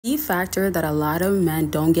Key factor that a lot of men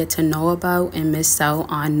don't get to know about and miss out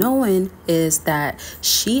on knowing is that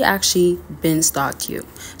she actually been stalked you.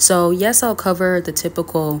 So yes, I'll cover the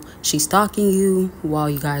typical she's stalking you while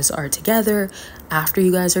you guys are together. After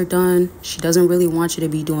you guys are done, she doesn't really want you to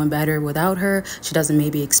be doing better without her. She doesn't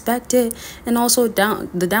maybe expect it. And also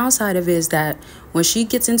the downside of it is that when she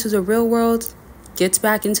gets into the real world, gets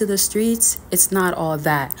back into the streets, it's not all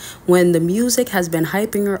that. When the music has been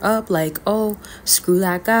hyping her up like, oh, screw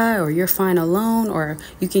that guy, or you're fine alone, or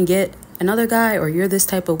you can get another guy, or you're this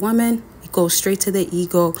type of woman, it goes straight to the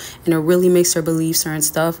ego and it really makes her believe certain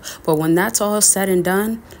stuff. But when that's all said and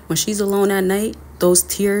done, when she's alone at night, those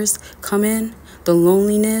tears come in, the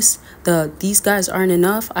loneliness, these guys aren't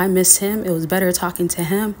enough, I miss him, it was better talking to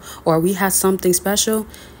him, or we had something special.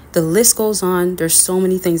 The list goes on. There's so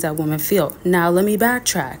many things that women feel. Now, let me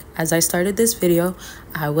backtrack. As I started this video,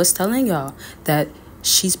 I was telling y'all that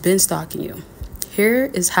she's been stalking you.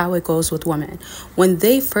 Here is how it goes with women. When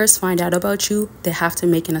they first find out about you, they have to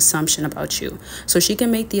make an assumption about you. So she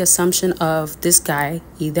can make the assumption of this guy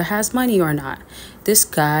either has money or not. This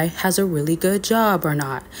guy has a really good job or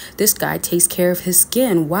not. This guy takes care of his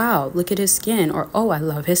skin. Wow, look at his skin. Or, oh, I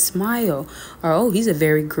love his smile. Or, oh, he's a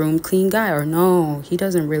very groomed, clean guy. Or, no, he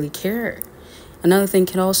doesn't really care. Another thing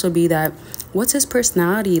can also be that, what's his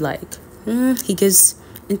personality like? He gets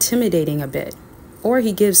intimidating a bit. Or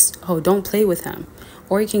he gives, oh, don't play with him.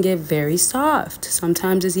 Or he can get very soft.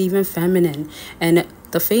 Sometimes it's even feminine. And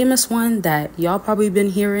the famous one that y'all probably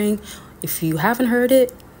been hearing, if you haven't heard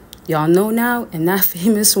it, y'all know now. And that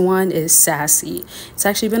famous one is sassy. It's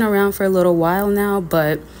actually been around for a little while now,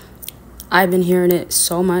 but I've been hearing it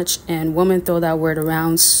so much. And women throw that word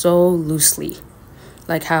around so loosely,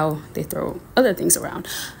 like how they throw other things around.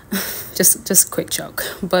 just a quick joke.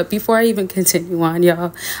 But before I even continue on,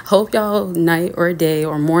 y'all, hope y'all night or day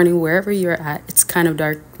or morning, wherever you're at, it's kind of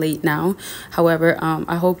dark late now. However,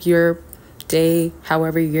 I hope your day,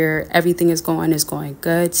 however your everything is going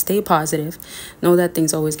good. Stay positive. Know that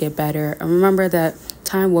things always get better. And remember that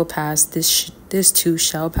time will pass. This too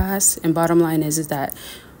shall pass. And bottom line is that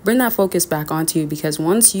bring that focus back onto you, because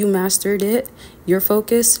once you mastered it, your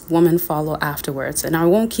focus, women follow afterwards. And I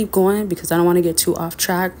won't keep going because I don't want to get too off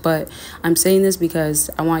track, but I'm saying this because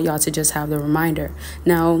I want y'all to just have the reminder.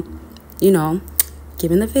 Now, you know,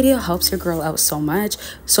 giving the video helps your girl out so much.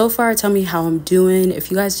 So far, tell me how I'm doing. If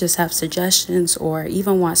you guys just have suggestions or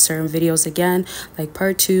even want certain videos again, like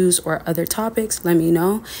part 2s or other topics, let me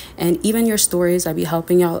know. And even your stories, I'll be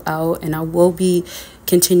helping y'all out, and I will be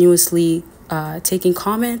continuously taking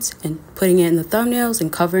comments and putting it in the thumbnails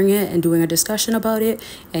and covering it and doing a discussion about it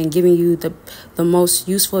and giving you the most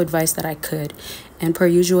useful advice that I could. And per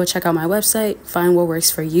usual, check out my website, find what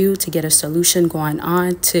works for you to get a solution going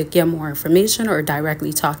on, to get more information or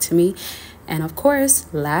directly talk to me. And of course,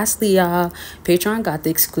 lastly, y'all, Patreon got the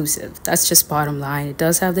exclusive. That's just bottom line. It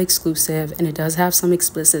does have the exclusive, and it does have some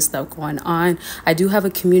explicit stuff going on. I do have a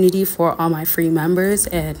community for all my free members,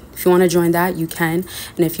 and if you want to join that, you can.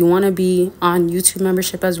 And if you want to be on YouTube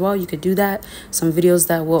membership as well, you could do that. Some videos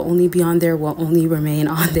that will only be on there will only remain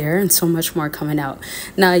on there, and so much more coming out.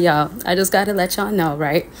 Now, y'all, I just got to let y'all know,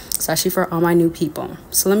 right? Especially for all my new people.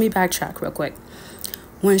 So let me backtrack real quick.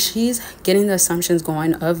 When she's getting the assumptions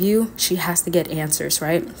going of you, she has to get answers,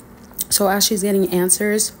 right? So as she's getting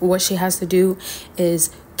answers, what she has to do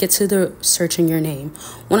is get to the searching your name.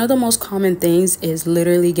 One of the most common things is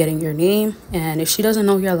literally getting your name. And if she doesn't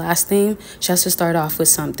know your last name, she has to start off with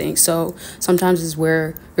something. So sometimes it's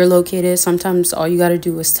where you're located. Sometimes all you got to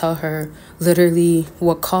do is tell her literally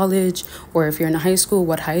what college, or if you're in high school,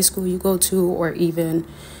 what high school you go to, or even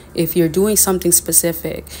if you're doing something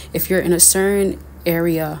specific, if you're in a certain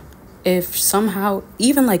area, if somehow,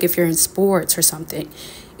 even like if you're in sports or something,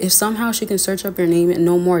 if somehow she can search up your name and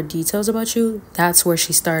know more details about you, that's where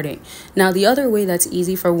she's starting. Now, the other way that's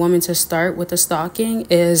easy for a woman to start with the stalking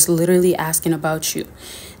is literally asking about you.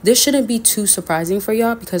 This shouldn't be too surprising for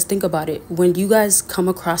y'all, because think about it. When you guys come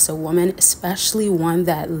across a woman, especially one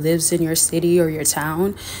that lives in your city or your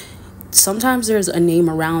town, sometimes there's a name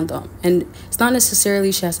around them, and it's not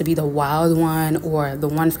necessarily she has to be the wild one or the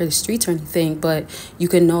one for the streets or anything, but you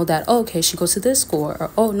can know that, oh, okay, she goes to this school,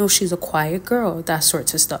 or oh no, she's a quiet girl, that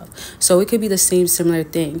sorts of stuff. So it could be the same similar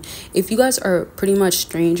thing. If you guys are pretty much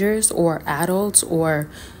strangers or adults or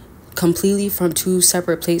completely from two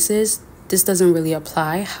separate places, this doesn't really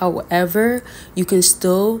apply. However, you can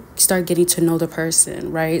still start getting to know the person,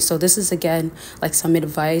 right? So this is, again, like some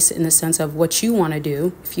advice in the sense of what you want to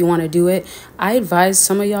do. If you want to do it, I advise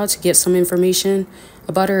some of y'all to get some information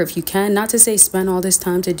about her if you can. Not to say spend all this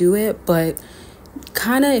time to do it, but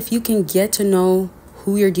kind of if you can get to know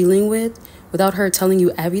who you're dealing with without her telling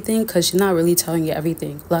you everything, because she's not really telling you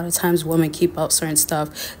everything. A lot of times women keep out certain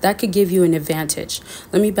stuff that could give you an advantage.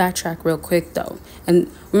 Let me backtrack real quick though.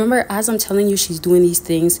 And remember, as I'm telling you, she's doing these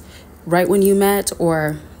things right when you met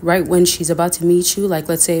or right when she's about to meet you. Like,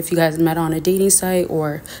 let's say if you guys met on a dating site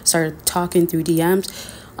or started talking through DMs,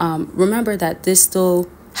 remember that this still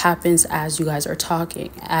happens as you guys are talking.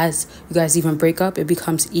 As you guys even break up, it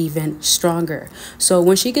becomes even stronger. So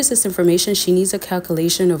when she gets this information, she needs a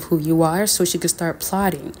calculation of who you are so she can start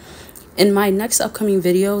plotting. In my next upcoming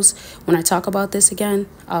videos, when I talk about this again,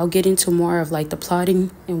 I'll get into more of like the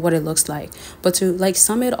plotting and what it looks like. But to like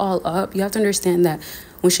sum it all up, you have to understand that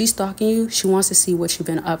when she's stalking you, she wants to see what you've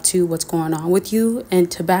been up to, what's going on with you,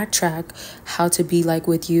 and to backtrack how to be like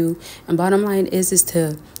with you. And bottom line is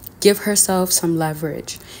to give herself some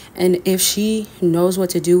leverage. And if she knows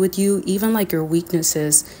what to do with you, even like your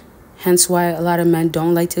weaknesses, hence why a lot of men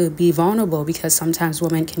don't like to be vulnerable, because sometimes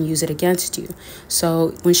women can use it against you.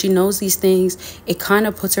 So when she knows these things, it kind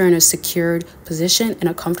of puts her in a secured position, in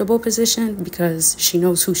a comfortable position, because she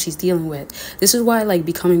knows who she's dealing with. This is why like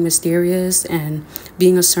becoming mysterious and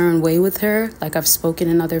being a certain way with her, like I've spoken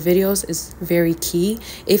in other videos, is very key.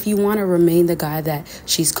 If you want to remain the guy that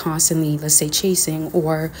she's constantly, let's say, chasing,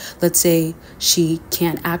 or let's say she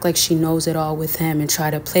can't act like she knows it all with him and try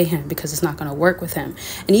to play him, because it's not going to work with him.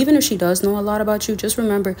 And even if she does know a lot about you, just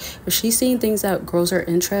remember, if she's seeing things that grows her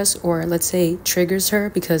interest, or let's say triggers her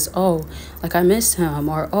because, oh, like I missed him,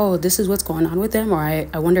 or oh, this is what's going on with him, or I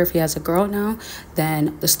wonder if he has a girl now,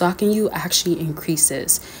 then the stalking you actually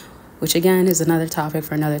increases, which again is another topic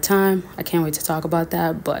for another time. I can't wait to talk about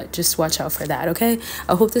that, but just watch out for that, okay?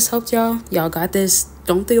 I hope this helped y'all. Y'all got this.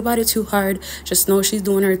 Don't think about it too hard. Just know she's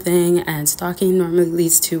doing her thing, and stalking normally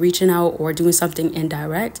leads to reaching out or doing something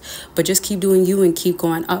indirect. But just keep doing you and keep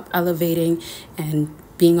going up, elevating, and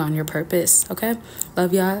being on your purpose, okay?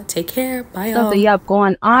 Love y'all. Take care. Bye, y'all. Something you have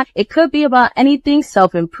going on. It could be about anything,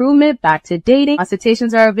 self-improvement, back to dating.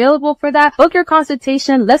 Consultations are available for that. Book your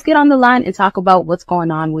consultation. Let's get on the line and talk about what's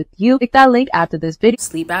going on with you. Click that link after this video.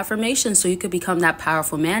 Sleep affirmations so you could become that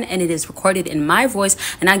powerful man, and it is recorded in my voice,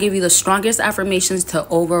 and I give you the strongest affirmations to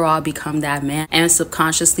overall become that man and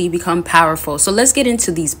subconsciously become powerful. So let's get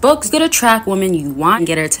into these books. Get a track woman you want and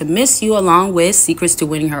get her to miss you, along with secrets to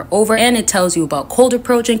winning her over, and it tells you about cold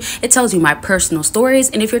approaching. It tells you my personal stories,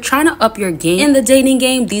 and if you're trying to up your game in the dating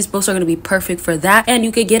game, these books are going to be perfect for that, and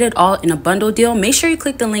you could get it all in a bundle deal. Make sure you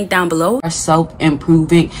click the link down below.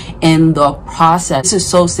 Self-improving in the process. This is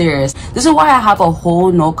so serious. This is why I have a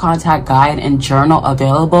whole no contact guide and journal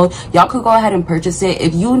available. Y'all could go ahead and purchase it.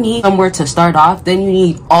 If you need somewhere to start off, then you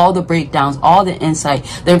need all the breakdowns, all the insight,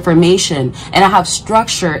 the information, and I have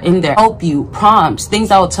structure in there, help you, prompts, things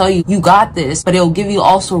that will tell you you got this, but it will give you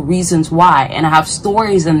also reasons why, and I have stories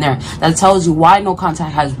in there that tells you why no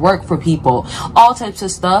contact has worked for people, all types of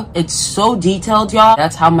stuff. It's so detailed, y'all.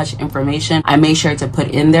 That's how much information I made sure to put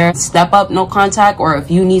in there. Step up no contact, or if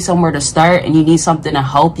you need somewhere to start and you need something to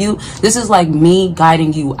help you, this is like me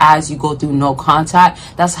guiding you as you go through no contact.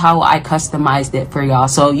 That's how I customized it for y'all.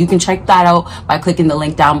 So you can check that out by clicking the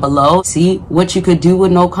link down below. See what you could do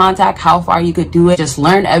with no contact, how far you could do it. Just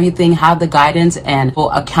learn everything, have the guidance, and for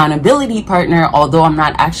accountability partner, although I'm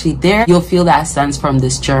not actually there, you'll feel that sense from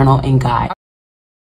this journal and guide.